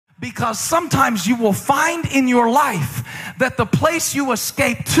Because sometimes you will find in your life that the place you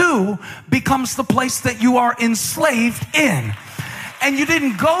escape to becomes the place that you are enslaved in. And you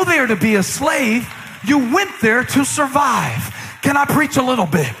didn't go there to be a slave, you went there to survive. Can I preach a little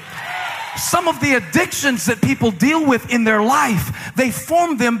bit? Some of the addictions that people deal with in their life, they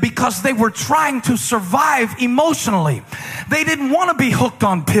formed them because they were trying to survive emotionally. They didn't want to be hooked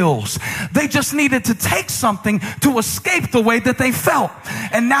on pills. They just needed to take something to escape the way that they felt.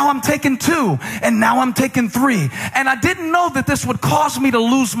 And now I'm taking 2, and now I'm taking 3. And I didn't know that this would cause me to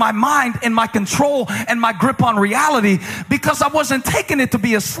lose my mind and my control and my grip on reality, because I wasn't taking it to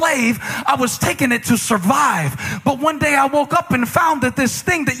be a slave. I was taking it to survive. But one day I woke up and found that this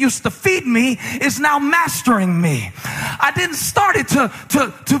thing that used to feed me is now mastering me. I didn't start it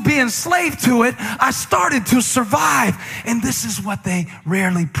to be enslaved to it. I started to survive. And this is what they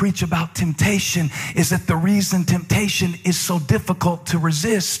rarely preach about temptation, is that the reason temptation is so difficult to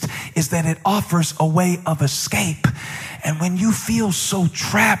resist is that it offers a way of escape. And when you feel so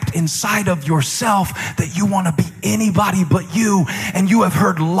trapped inside of yourself that you want to be anybody but you, and you have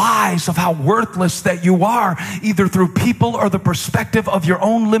heard lies of how worthless that you are, either through people or the perspective of your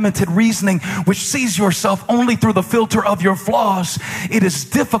own limited reasoning, which sees yourself only through the filter of your flaws, it is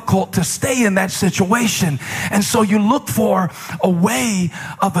difficult to stay in that situation. And so you look for a way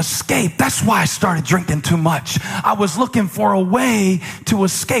of escape. That's why I started drinking too much. I was looking for a way to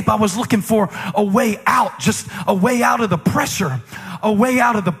escape. I was looking for a way out, just a way out of the pressure, a way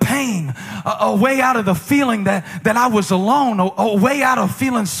out of the pain, a way out of the feeling that I was alone, a way out of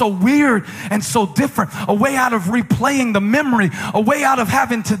feeling so weird and so different, a way out of replaying the memory, a way out of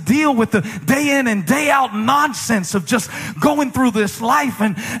having to deal with the day in and day out nonsense of just going through this life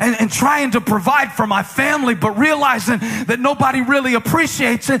and trying to provide for my family, but realizing that nobody really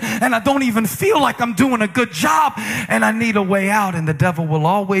appreciates it, and I don't even feel like I'm doing a good job, and I need a way out. And the devil will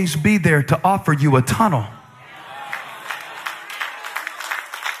always be there to offer you a tunnel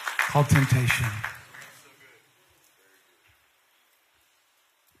called temptation.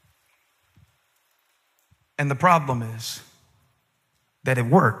 And the problem is that it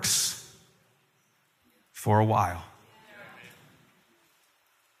works for a while.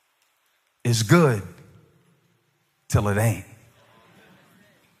 It's good till it ain't.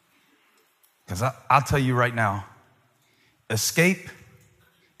 Because I'll tell you right now, escape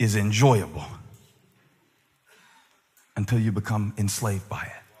is enjoyable until you become enslaved by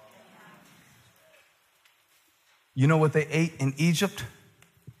it. You know what they ate in Egypt?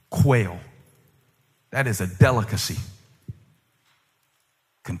 Quail. That is a delicacy.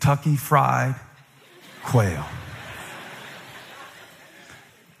 Kentucky fried quail.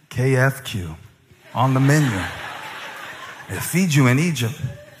 KFQ on the menu. They feed you in Egypt.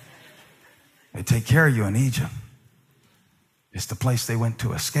 They take care of you in Egypt. It's the place they went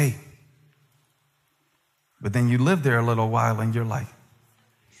to escape. But then you live there a little while and you're like,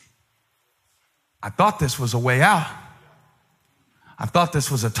 I thought this was a way out. I thought this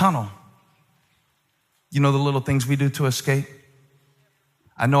was a tunnel. You know the little things we do to escape?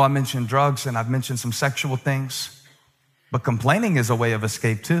 I know I mentioned drugs and I've mentioned some sexual things, but complaining is a way of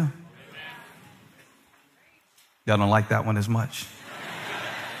escape too. Y'all don't like that one as much.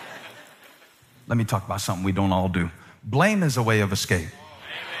 Let me talk about something we don't all do. Blame is a way of escape.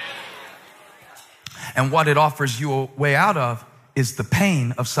 And what it offers you a way out of is the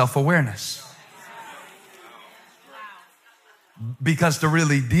pain of self-awareness. Because to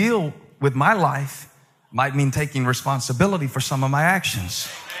really deal with my life might mean taking responsibility for some of my actions.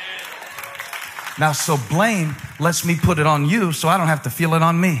 Now, so blame lets me put it on you so I don't have to feel it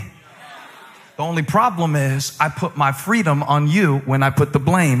on me. The only problem is I put my freedom on you when I put the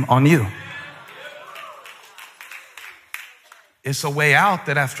blame on you. It's a way out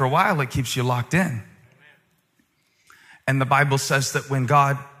that after a while it keeps you locked in. And the Bible says that when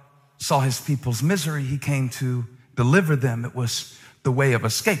God saw his people's misery, he came to deliver them. It was the way of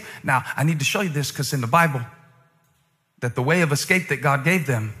escape. Now, I need to show you this because in the Bible, that the way of escape that God gave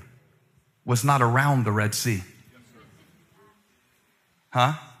them was not around the Red Sea.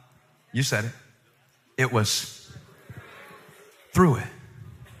 Huh? You said it. It was through it.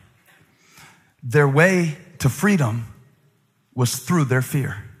 Their way to freedom was through their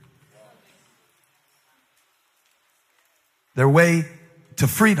fear. Their way to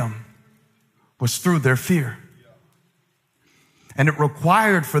freedom was through their fear. And it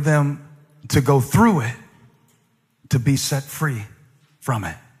required for them to go through it to be set free from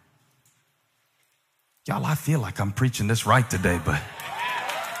it. Y'all, I feel like I'm preaching this right today, but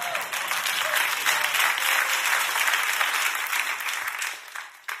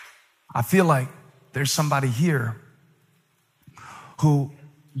I feel like there's somebody here who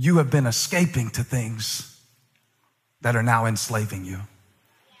you have been escaping to things that are now enslaving you.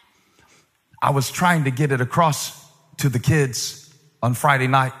 I was trying to get it across to the kids on Friday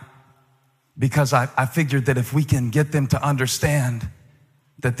night because I figured that if we can get them to understand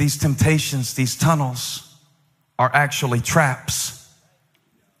that these temptations, these tunnels are actually traps,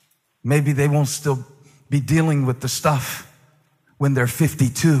 maybe they won't still be dealing with the stuff when they're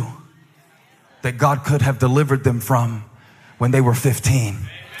 52 that God could have delivered them from when they were 15.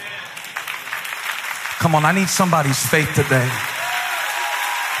 Come on, I need somebody's faith today.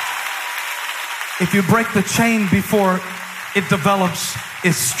 If you break the chain before it develops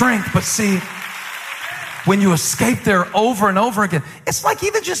its strength, but see, when you escape there over and over again, it's like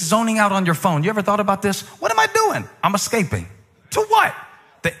even just zoning out on your phone. You ever thought about this? What am I doing? I'm escaping. To what?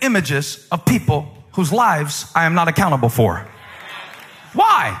 The images of people whose lives I am not accountable for.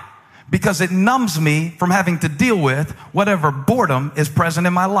 Why? Because it numbs me from having to deal with whatever boredom is present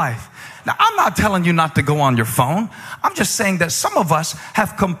in my life. Now, I'm not telling you not to go on your phone. I'm just saying that some of us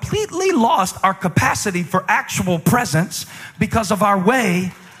have completely lost our capacity for actual presence because of our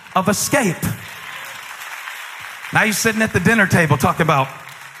way of escape. Now you're sitting at the dinner table talking about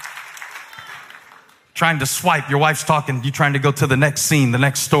trying to swipe. Your wife's talking, you trying to go to the next scene, the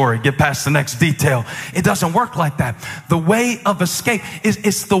next story, get past the next detail. It doesn't work like that. The way of escape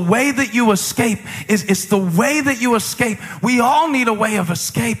it's the way that you escape. It's the way that you escape. We all need a way of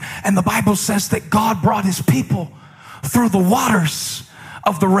escape. And the Bible says that God brought his people through the waters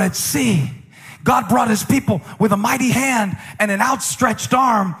of the Red Sea. God brought his people with a mighty hand and an outstretched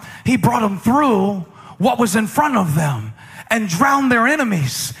arm. He brought them through what was in front of them and drowned their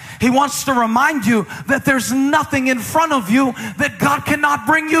enemies. He wants to remind you that there's nothing in front of you that God cannot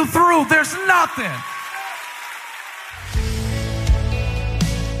bring you through. There's nothing.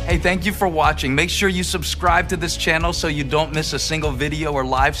 Hey, thank you for watching. Make sure you subscribe to this channel so you don't miss a single video or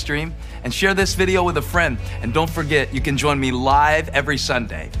live stream, and share this video with a friend. And don't forget, you can join me live every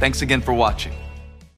Sunday. Thanks again for watching.